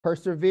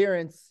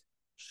Perseverance,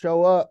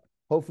 show up.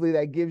 Hopefully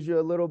that gives you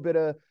a little bit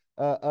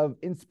of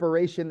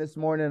inspiration this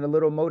morning, a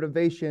little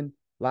motivation.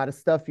 A lot of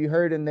stuff you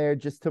heard in there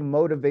just to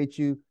motivate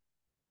you.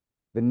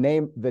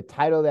 The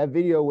title of that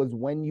video was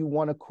When You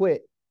Want to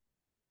Quit.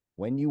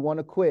 When you want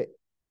to quit.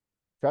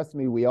 Trust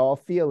me, we all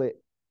feel it.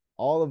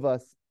 All of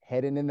us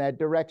heading in that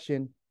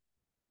direction,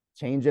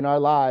 changing our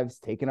lives,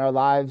 taking our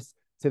lives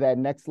to that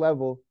next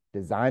level,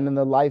 designing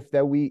the life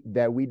that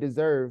we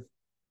deserve.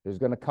 There's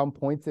going to come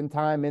points in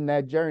time in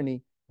that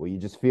journey where you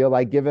just feel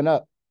like giving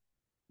up.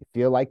 You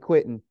feel like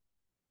quitting.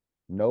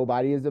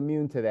 Nobody is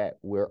immune to that.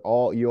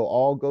 You'll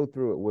all go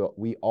through it.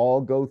 We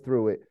all go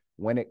through it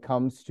when it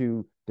comes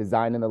to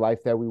designing the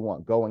life that we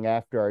want, going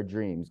after our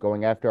dreams,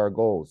 going after our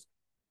goals.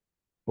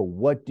 But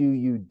what do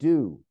you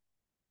do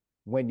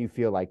when you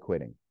feel like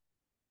quitting?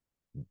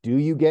 Do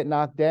you get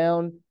knocked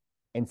down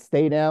and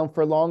stay down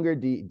for longer?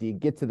 Do you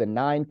get to the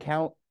 9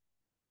 count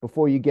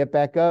before you get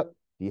back up?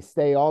 Do you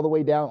stay all the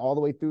way down, all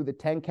the way through the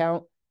 10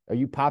 count? Are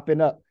you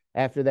popping up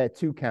after that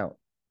 2 count?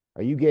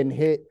 Are you getting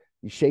hit?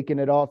 You shaking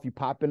it off? You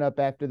popping up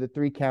after the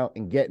 3 count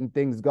and getting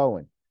things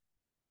going?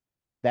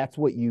 That's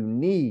what you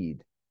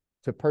need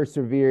to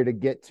persevere to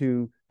get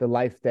to the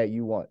life that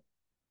you want.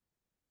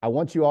 I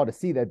want you all to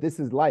see that this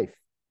is life.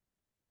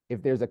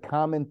 If there's a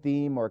common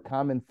theme or a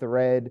common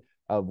thread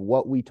of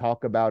what we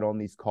talk about on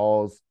these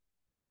calls,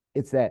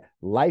 it's that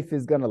life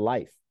is going to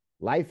life.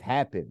 Life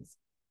happens.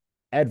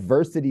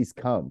 Adversities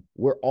come.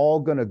 We're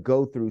all going to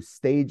go through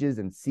stages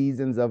and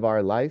seasons of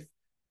our life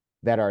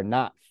that are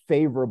not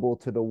favorable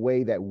to the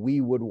way that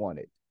we would want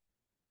it.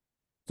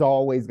 It's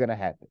always going to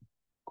happen.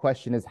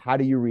 Question is, how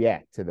do you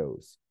react to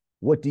those?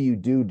 What do you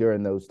do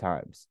during those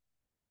times?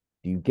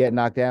 Do you get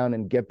knocked down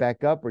and get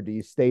back up, or do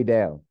you stay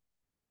down?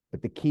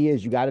 But the key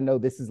is you got to know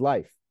this is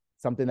life.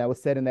 Something that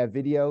was said in that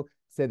video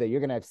said that you're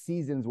going to have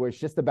seasons where it's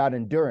just about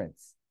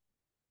endurance.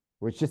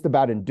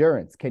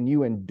 Can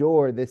you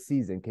endure this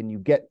season? Can you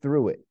get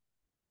through it?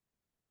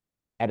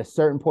 At a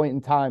certain point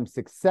in time,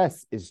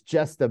 success is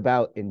just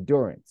about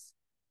endurance.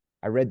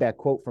 I read that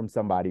quote from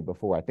somebody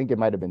before. I think it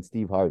might have been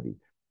Steve Harvey.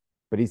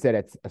 But he said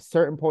at a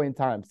certain point in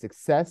time,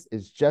 success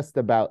is just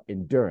about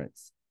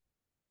endurance.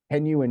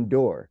 Can you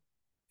endure?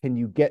 Can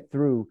you get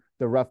through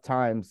the rough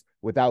times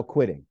without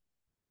quitting?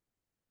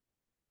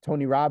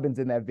 Tony Robbins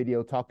in that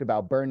video talked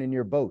about burning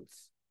your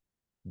boats.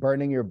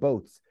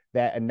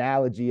 That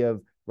analogy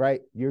of, right,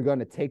 you're going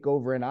to take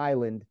over an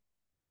island.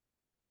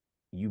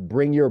 You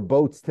bring your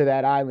boats to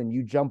that island.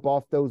 You jump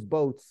off those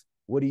boats.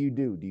 What do?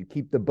 Do you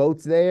keep the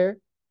boats there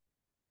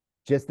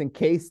just in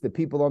case the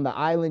people on the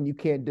island you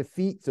can't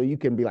defeat, so you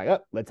can be like,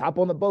 oh, let's hop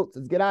on the boats.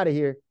 Let's get out of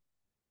here.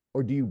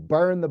 Or do you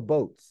burn the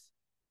boats?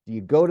 Do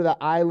you go to the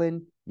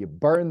island, you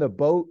burn the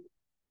boat,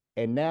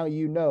 and now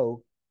you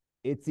know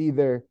it's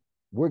either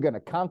we're going to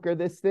conquer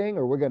this thing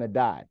or we're going to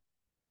die.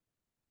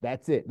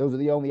 That's it. Those are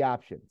the only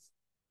options.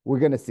 We're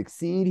going to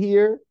succeed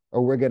here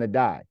or we're going to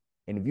die.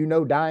 And if you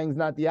know dying's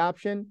not the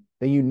option,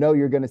 then you know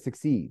you're going to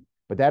succeed.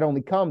 But that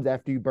only comes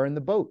after you burn the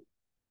boat.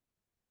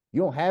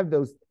 You don't have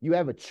those. You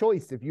have a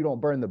choice if you don't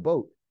burn the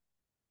boat.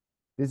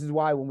 This is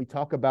why when we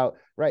talk about,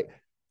 right,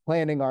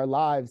 planning our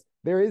lives,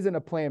 there isn't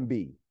a plan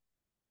B.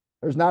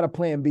 There's not a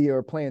plan B or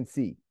a plan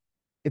C.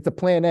 It's a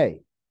plan A.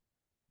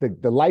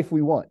 The life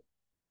we want,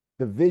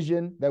 the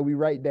vision that we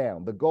write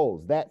down, the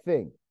goals, that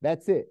thing.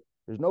 That's it.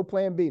 There's no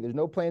plan B. There's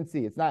no plan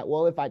C. It's not,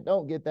 well, if I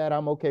don't get that,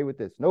 I'm okay with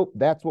this. Nope.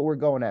 That's what we're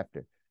going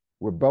after.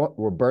 We're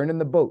burning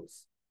the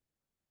boats.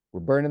 We're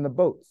burning the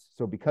boats.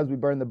 So because we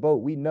burn the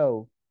boat, we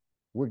know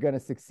we're going to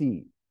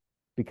succeed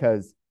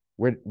because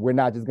we're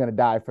not just going to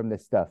die from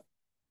this stuff.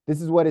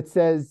 This is what it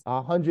says.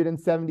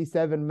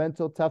 177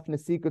 mental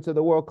toughness secrets of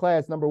the world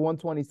class. Number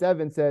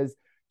 127 says,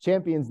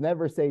 champions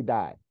never say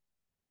die.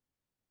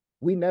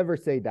 We never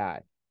say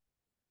die.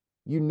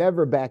 You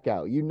never back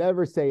out. You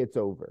never say it's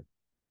over.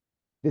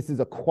 This is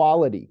a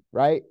quality,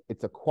 right?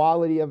 It's a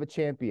quality of a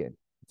champion.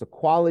 It's a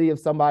quality of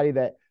somebody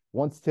that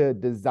wants to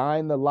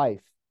design the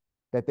life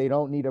that they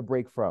don't need a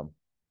break from.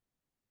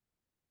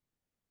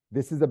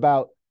 This is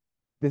about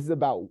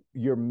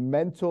your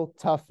mental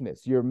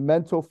toughness, your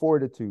mental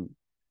fortitude,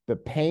 the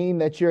pain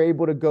that you're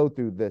able to go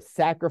through, the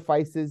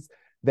sacrifices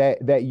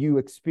that you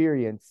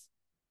experience,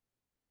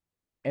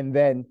 and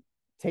then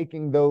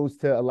taking those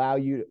to allow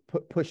you to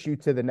push you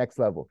to the next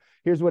level.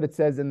 Here's what it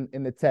says in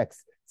the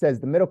text. It says,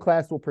 the middle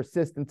class will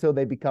persist until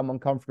they become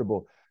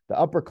uncomfortable. The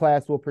upper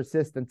class will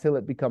persist until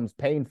it becomes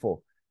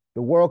painful.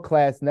 The world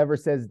class never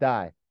says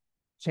die.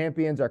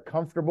 Champions are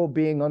comfortable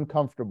being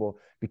uncomfortable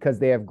because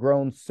they have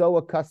grown so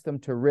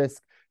accustomed to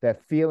risk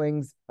that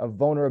feelings of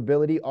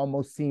vulnerability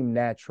almost seem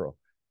natural.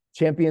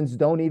 Champions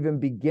don't even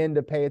begin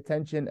to pay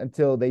attention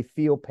until they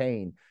feel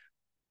pain,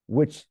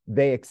 which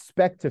they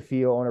expect to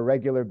feel on a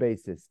regular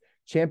basis.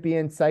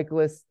 Champion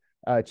cyclist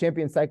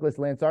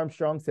Lance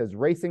Armstrong says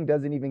racing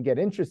doesn't even get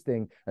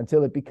interesting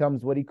until it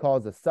becomes what he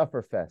calls a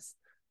sufferfest.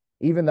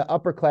 Even the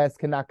upper class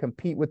cannot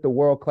compete with the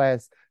world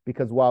class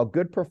because while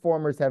good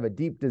performers have a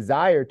deep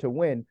desire to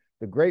win,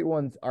 the great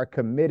ones are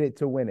committed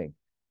to winning.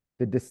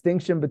 The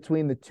distinction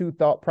between the two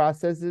thought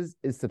processes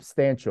is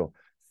substantial.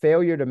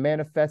 Failure to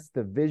manifest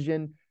the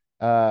vision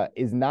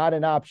is not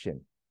an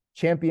option.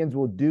 Champions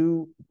will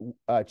do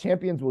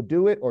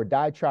it or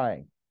die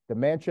trying. The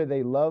mantra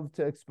they love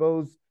to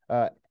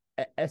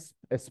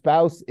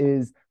espouse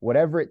is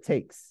whatever it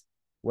takes.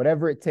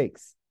 Whatever it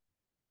takes.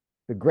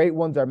 The great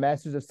ones are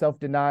masters of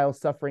self-denial,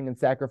 suffering, and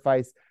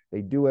sacrifice.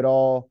 They do it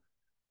all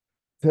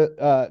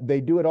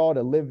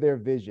to live their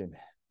vision.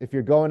 If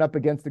you're going up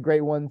against the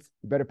great ones,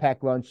 you better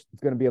pack lunch.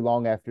 It's going to be a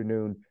long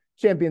afternoon.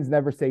 Champions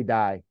never say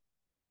die.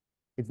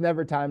 It's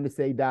never time to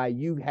say die.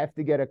 You have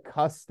to get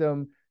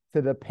accustomed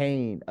to the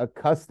pain,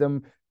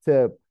 accustomed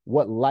to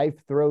what life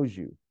throws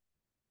you.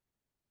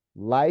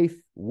 Life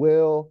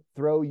will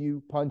throw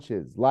you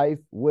punches. Life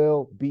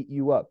will beat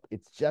you up.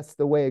 It's just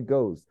the way it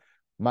goes.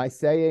 My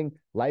saying,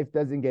 life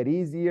doesn't get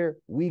easier.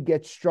 We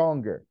get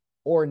stronger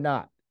or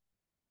not.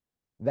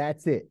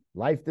 That's it.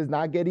 Life does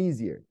not get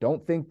easier.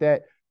 Don't think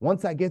that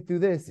once I get through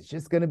this, it's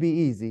just going to be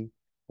easy.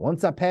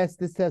 Once I pass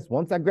this test,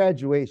 once I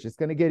graduate, it's just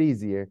going to get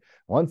easier.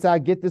 Once I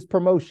get this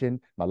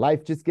promotion, my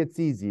life just gets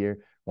easier.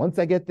 Once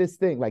I get this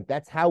thing, like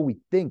that's how we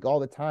think all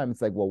the time.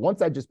 It's like, well,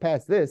 once I just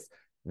pass this,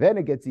 then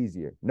it gets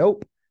easier.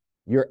 Nope.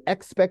 Your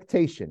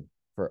expectation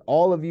for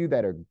all of you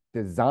that are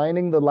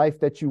designing the life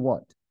that you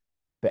want,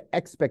 the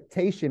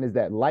expectation is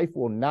that life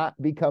will not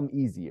become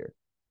easier.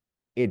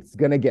 It's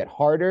going to get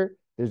harder.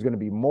 There's going to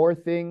be more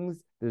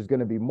things. There's going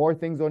to be more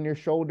things on your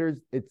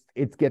shoulders.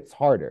 It gets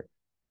harder.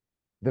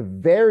 The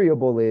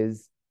variable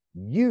is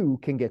you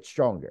can get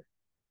stronger.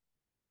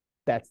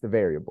 That's the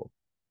variable,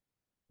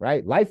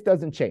 right? Life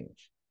doesn't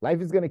change.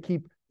 Life is going to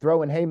keep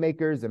throwing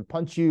haymakers and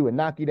punch you and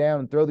knock you down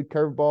and throw the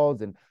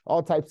curveballs and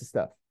all types of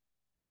stuff.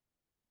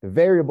 The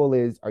variable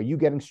is, are you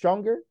getting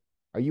stronger?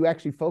 Are you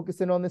actually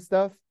focusing on this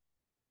stuff?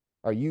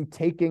 Are you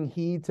taking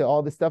heed to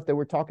all the stuff that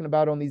we're talking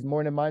about on these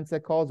morning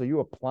mindset calls? Are you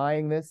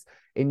applying this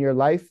in your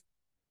life?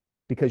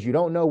 Because you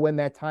don't know when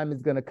that time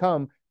is going to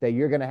come that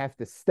you're going to have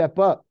to step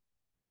up.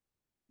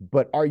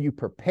 But are you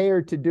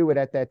prepared to do it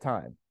at that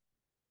time?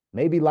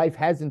 Maybe life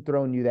hasn't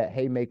thrown you that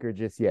haymaker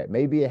just yet.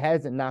 Maybe it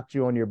hasn't knocked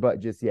you on your butt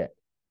just yet.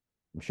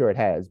 I'm sure it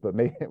has, but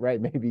maybe, right?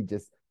 Maybe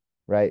just,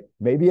 right?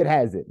 Maybe it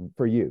hasn't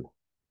for you.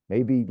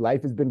 Maybe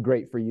life has been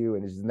great for you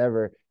and it's just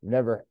never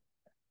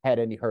had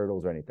any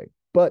hurdles or anything.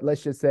 But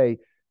let's just say if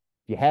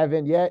you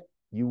haven't yet,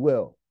 you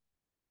will.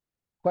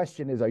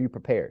 Question is, are you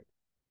prepared?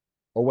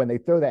 Or when they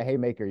throw that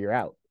haymaker, you're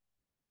out.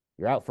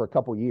 You're out for a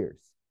couple years.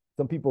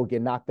 Some people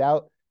get knocked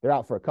out. They're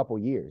out for a couple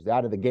years. They're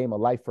out of the game of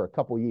life for a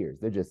couple years.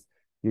 They're just,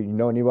 you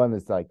know anyone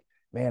that's like,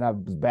 man, I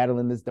was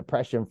battling this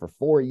depression for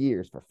 4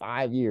 years, for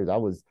 5 years. I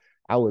was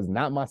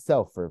not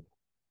myself for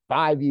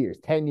 5 years,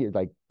 10 years.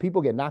 Like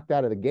people get knocked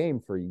out of the game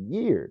for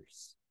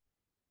years.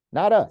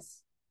 Not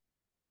us.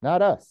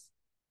 Not us.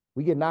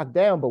 We get knocked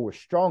down, but we're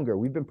stronger.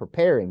 We've been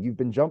preparing. You've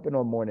been jumping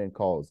on morning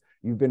calls.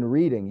 You've been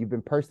reading. You've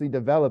been personally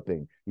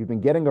developing. You've been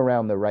getting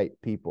around the right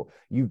people.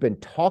 You've been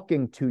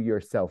talking to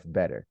yourself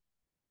better.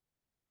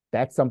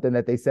 That's something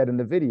that they said in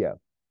the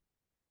video.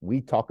 We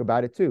talk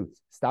about it too.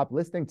 Stop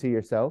listening to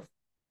yourself.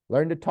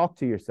 Learn to talk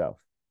to yourself.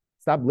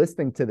 Stop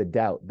listening to the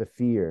doubt, the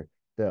fear,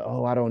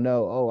 oh, I don't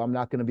know. Oh, I'm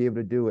not going to be able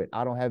to do it.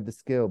 I don't have the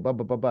skill, blah,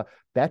 blah, blah, blah.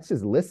 That's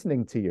just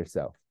listening to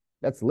yourself.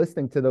 That's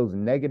listening to those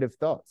negative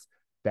thoughts,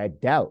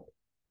 that doubt.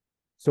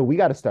 So we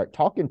got to start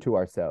talking to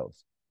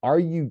ourselves. Are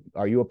you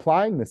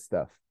applying this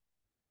stuff?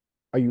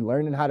 Are you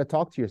learning how to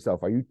talk to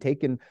yourself? Are you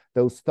taking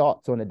those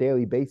thoughts on a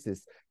daily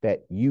basis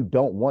that you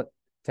don't want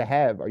to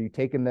have? Are you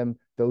taking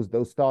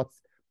those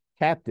thoughts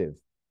captive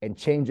and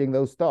changing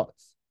those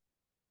thoughts?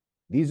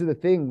 These are the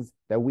things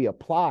that we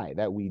apply,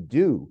 that we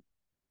do,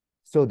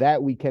 so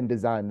that we can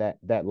design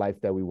that life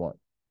that we want.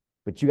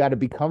 But you got to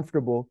be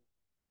comfortable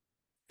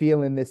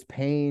feeling this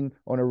pain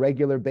on a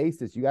regular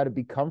basis. You got to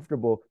be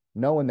comfortable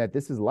knowing that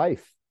this is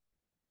life.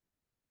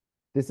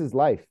 This is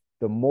life.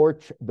 The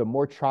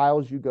more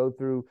trials you go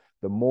through,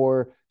 the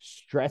more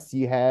stress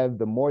you have,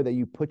 the more that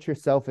you put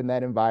yourself in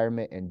that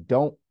environment, and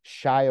don't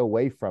shy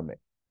away from it.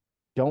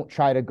 Don't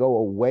try to go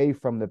away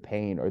from the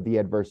pain or the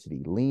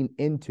adversity. Lean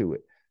into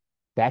it.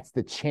 That's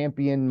the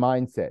champion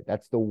mindset.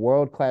 That's the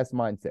world-class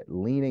mindset,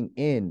 leaning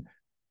in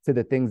to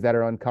the things that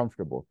are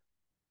uncomfortable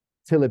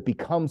till it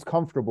becomes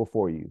comfortable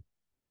for you.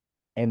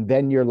 And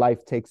then your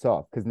life takes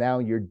off because now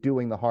you're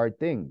doing the hard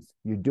things.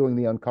 You're doing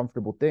the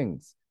uncomfortable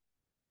things.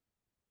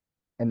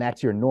 And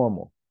that's your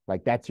normal.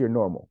 Like that's your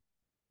normal.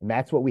 And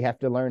that's what we have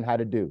to learn how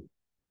to do.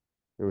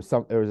 There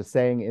was a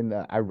saying in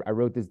I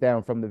wrote this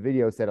down from the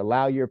video. It said,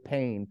 allow your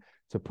pain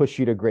to push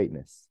you to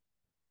greatness.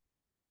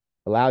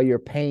 Allow your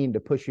pain to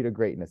push you to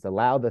greatness.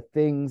 Allow the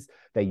things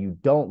that you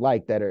don't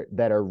like, that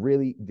are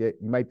really, that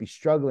you might be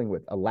struggling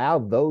with. Allow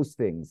those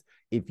things.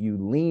 If you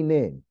lean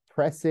in,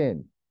 press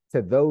in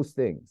to those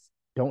things,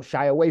 don't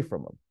shy away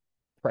from them.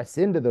 Press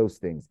into those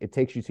things. It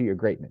takes you to your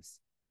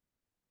greatness.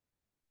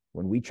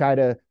 When we try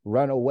to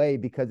run away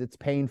because it's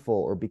painful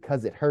or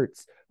because it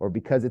hurts or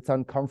because it's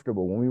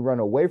uncomfortable, when we run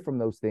away from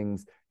those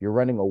things, you're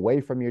running away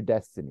from your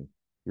destiny.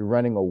 You're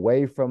running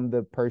away from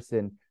the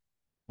person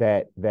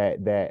that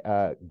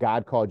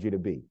God called you to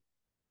be.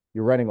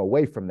 You're running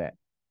away from that.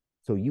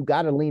 So you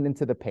got to lean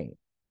into the pain.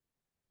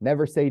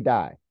 Never say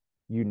die.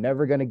 You're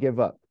never going to give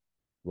up.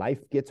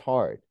 Life gets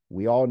hard.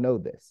 We all know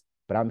this,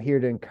 but I'm here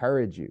to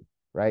encourage you,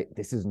 right?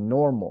 This is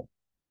normal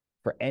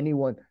for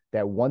anyone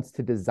that wants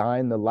to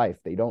design the life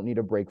they don't need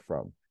a break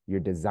from. You're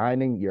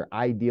designing your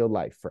ideal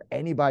life. For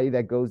anybody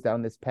that goes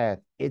down this path,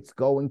 it's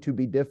going to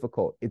be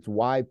difficult. It's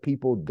why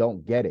people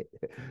don't get it.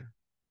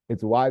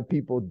 It's why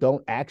people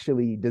don't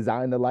actually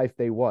design the life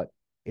they want.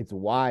 It's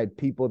why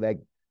people that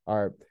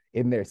are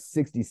in their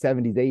 60s,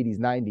 70s, 80s,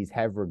 90s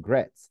have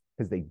regrets,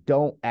 because they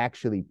don't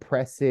actually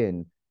press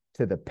in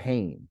to the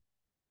pain.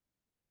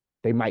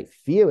 They might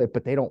feel it,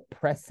 but they don't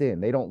press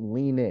in. They don't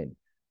lean in.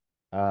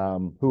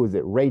 Who is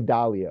it? Ray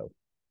Dalio.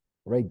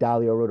 Ray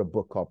Dalio wrote a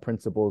book called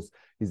Principles.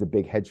 He's a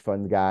big hedge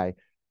fund guy.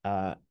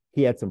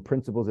 He had some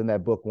principles in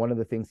that book. One of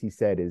the things he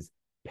said is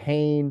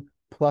pain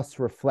plus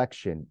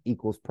reflection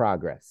equals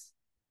progress.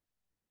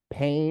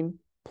 Pain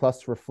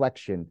plus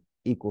reflection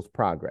equals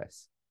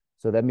progress.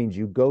 So that means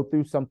you go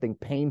through something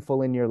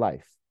painful in your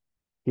life.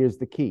 Here's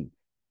the key.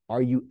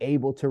 Are you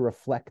able to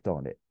reflect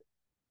on it?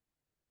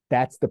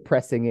 That's the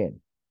pressing in.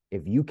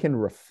 If you can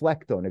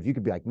reflect on it, if you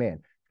could be like,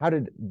 man, how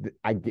did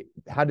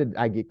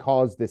I get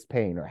caused this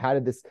pain? Or how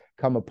did this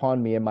come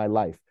upon me in my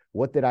life?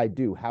 What did I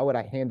do? How would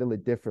I handle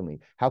it differently?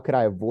 How could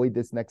I avoid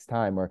this next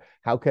time? Or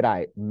how could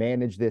I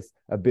manage this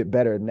a bit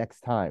better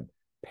next time?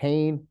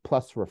 Pain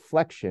plus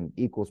reflection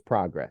equals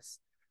progress.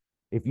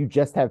 If you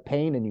just have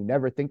pain and you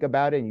never think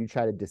about it and you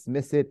try to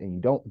dismiss it and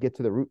you don't get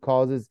to the root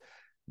causes,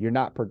 you're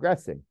not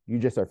progressing. You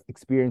just are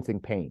experiencing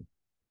pain.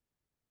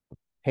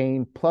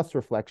 Pain plus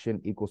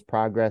reflection equals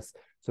progress.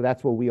 So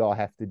that's what we all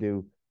have to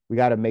do. We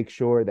got to make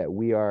sure that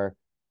we are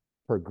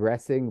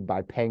progressing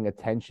by paying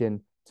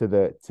attention to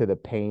the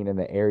pain and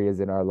the areas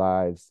in our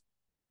lives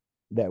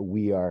that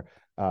we are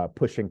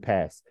pushing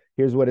past.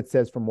 Here's what it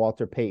says from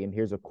Walter Payton.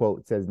 Here's a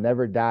quote. It says,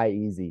 never die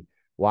easy.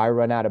 Why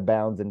run out of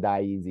bounds and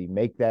die easy?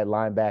 Make that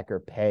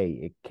linebacker pay.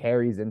 It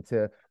carries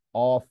into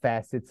all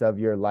facets of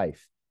your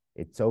life.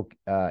 It's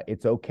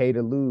okay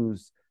to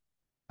lose,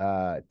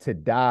 to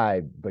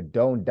die, but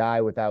don't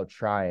die without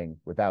trying,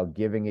 without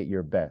giving it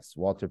your best.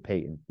 Walter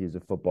Payton, he's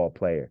a football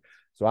player.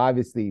 So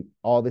obviously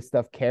all this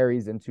stuff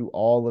carries into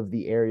all of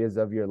the areas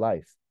of your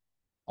life,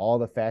 all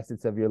the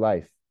facets of your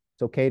life.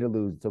 It's okay to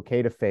lose. It's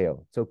okay to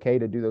fail. It's okay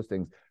to do those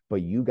things,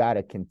 but you got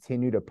to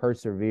continue to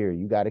persevere.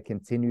 You got to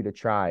continue to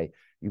try.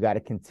 You got to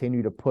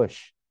continue to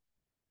push.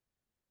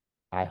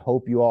 I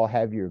hope you all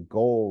have your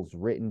goals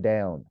written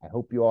down. I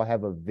hope you all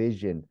have a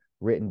vision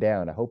written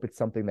down. I hope it's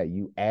something that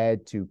you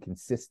add to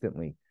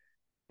consistently,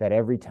 that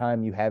every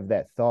time you have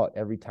that thought,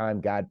 every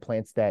time God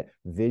plants that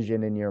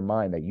vision in your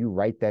mind, that you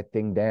write that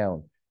thing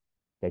down,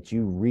 that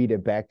you read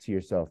it back to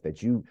yourself,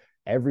 that you,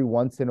 every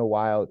once in a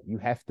while, you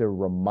have to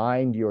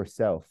remind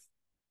yourself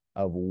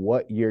of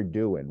what you're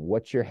doing,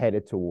 what you're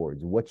headed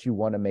towards, what you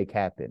want to make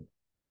happen.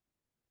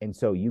 And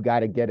so you got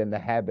to get in the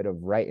habit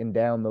of writing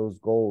down those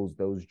goals,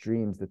 those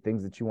dreams, the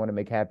things that you want to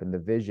make happen, the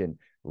vision,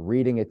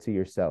 reading it to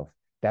yourself.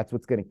 That's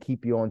what's going to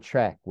keep you on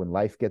track when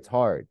life gets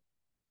hard,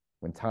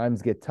 when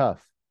times get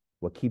tough.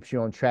 What keeps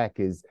you on track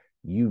is,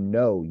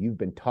 you've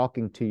been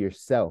talking to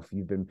yourself.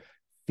 You've been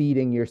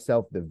feeding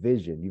yourself the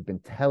vision. You've been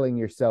telling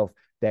yourself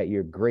that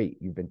you're great.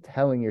 You've been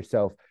telling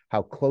yourself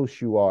how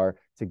close you are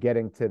to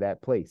getting to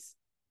that place.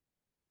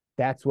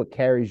 That's what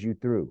carries you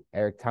through.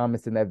 Eric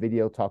Thomas in that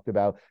video talked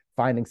about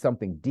finding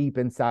something deep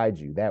inside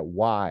you, that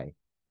why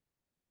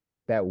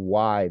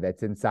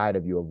that's inside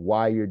of you, of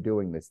why you're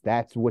doing this.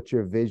 That's what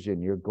your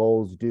vision, your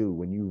goals do.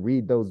 When you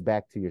read those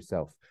back to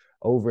yourself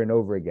over and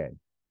over again,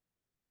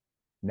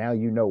 now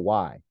you know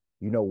why.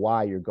 You know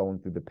why you're going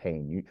through the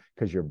pain,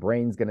 because your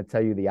brain's going to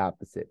tell you the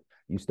opposite.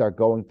 You start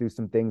going through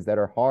some things that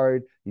are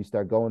hard. You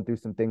start going through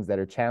some things that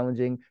are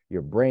challenging.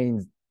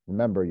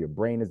 Remember, your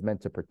brain is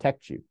meant to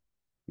protect you.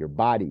 Your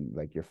body,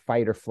 like your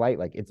fight or flight,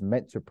 like it's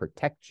meant to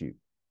protect you.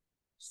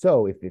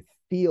 So if it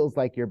feels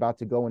like you're about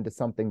to go into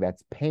something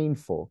that's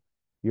painful,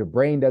 your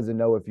brain doesn't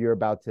know if you're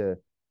about to,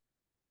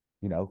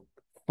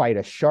 fight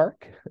a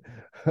shark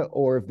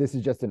or if this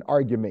is just an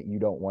argument you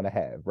don't want to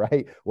have,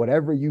 right?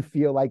 Whatever you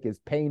feel like is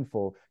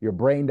painful, your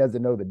brain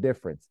doesn't know the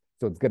difference.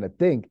 So it's going to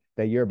think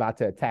that you're about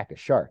to attack a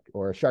shark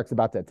or a shark's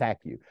about to attack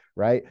you,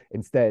 right?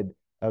 Instead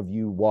of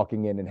you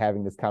walking in and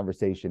having this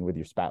conversation with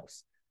your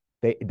spouse.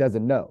 It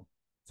doesn't know.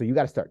 So you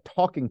got to start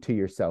talking to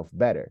yourself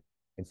better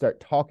and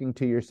start talking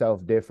to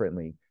yourself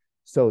differently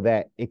so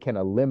that it can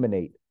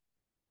eliminate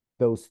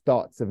those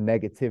thoughts of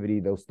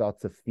negativity, those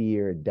thoughts of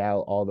fear,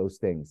 doubt, all those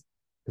things,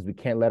 because we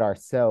can't let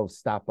ourselves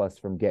stop us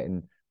from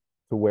getting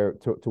to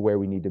where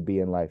we need to be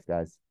in life,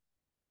 guys.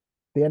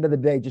 At the end of the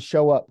day, just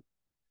show up,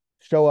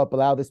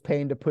 allow this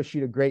pain to push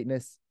you to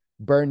greatness,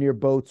 burn your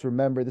boats.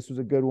 Remember, this was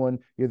a good one.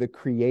 You're the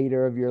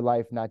creator of your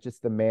life, not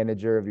just the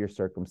manager of your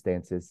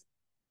circumstances.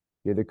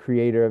 You're the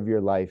creator of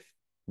your life,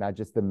 not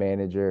just the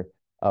manager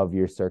of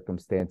your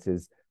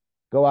circumstances.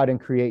 Go out and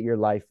create your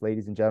life,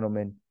 ladies and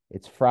gentlemen.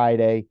 It's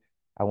Friday.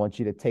 I want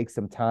you to take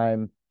some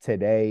time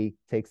today,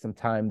 take some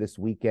time this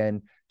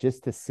weekend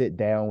just to sit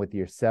down with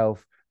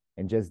yourself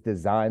and just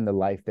design the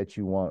life that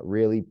you want.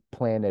 Really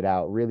plan it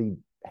out. Really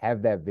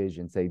have that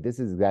vision, say, this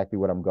is exactly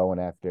what I'm going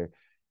after.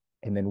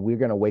 And then we're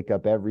going to wake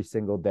up every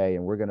single day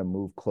and we're going to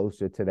move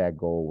closer to that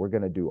goal. We're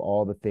going to do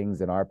all the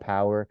things in our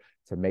power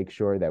to make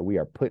sure that we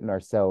are putting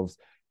ourselves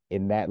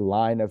in that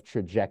line of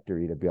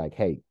trajectory to be like,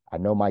 hey, I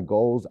know my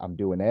goals. I'm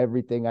doing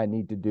everything I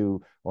need to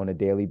do on a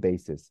daily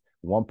basis.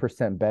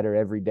 1% better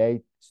every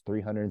day. It's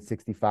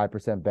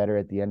 365% better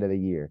at the end of the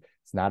year.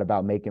 It's not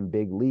about making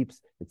big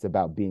leaps. It's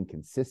about being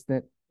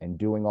consistent and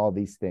doing all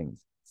these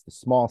things. It's the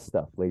small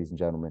stuff, ladies and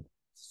gentlemen.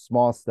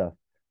 Small stuff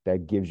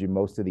that gives you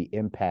most of the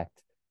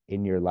impact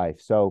in your life.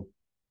 So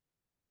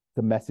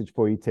the message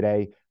for you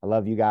today, I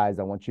love you guys.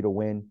 I want you to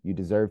win. You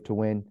deserve to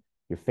win.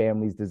 Your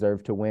families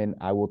deserve to win.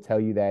 I will tell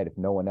you that. If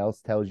no one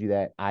else tells you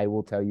that, I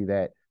will tell you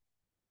that.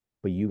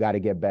 But you got to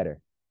get better.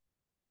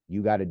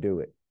 You got to do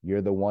it.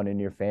 You're the one in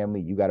your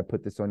family. You got to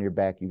put this on your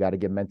back. You got to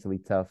get mentally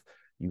tough.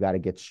 You got to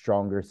get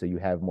stronger so you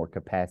have more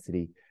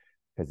capacity,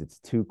 because it's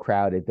too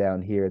crowded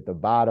down here at the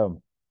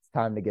bottom. It's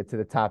time to get to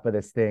the top of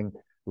this thing.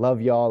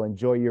 Love y'all.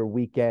 Enjoy your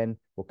weekend.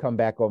 We'll come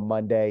back on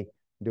Monday,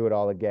 do it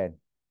all again.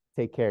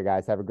 Take care,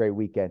 guys. Have a great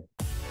weekend.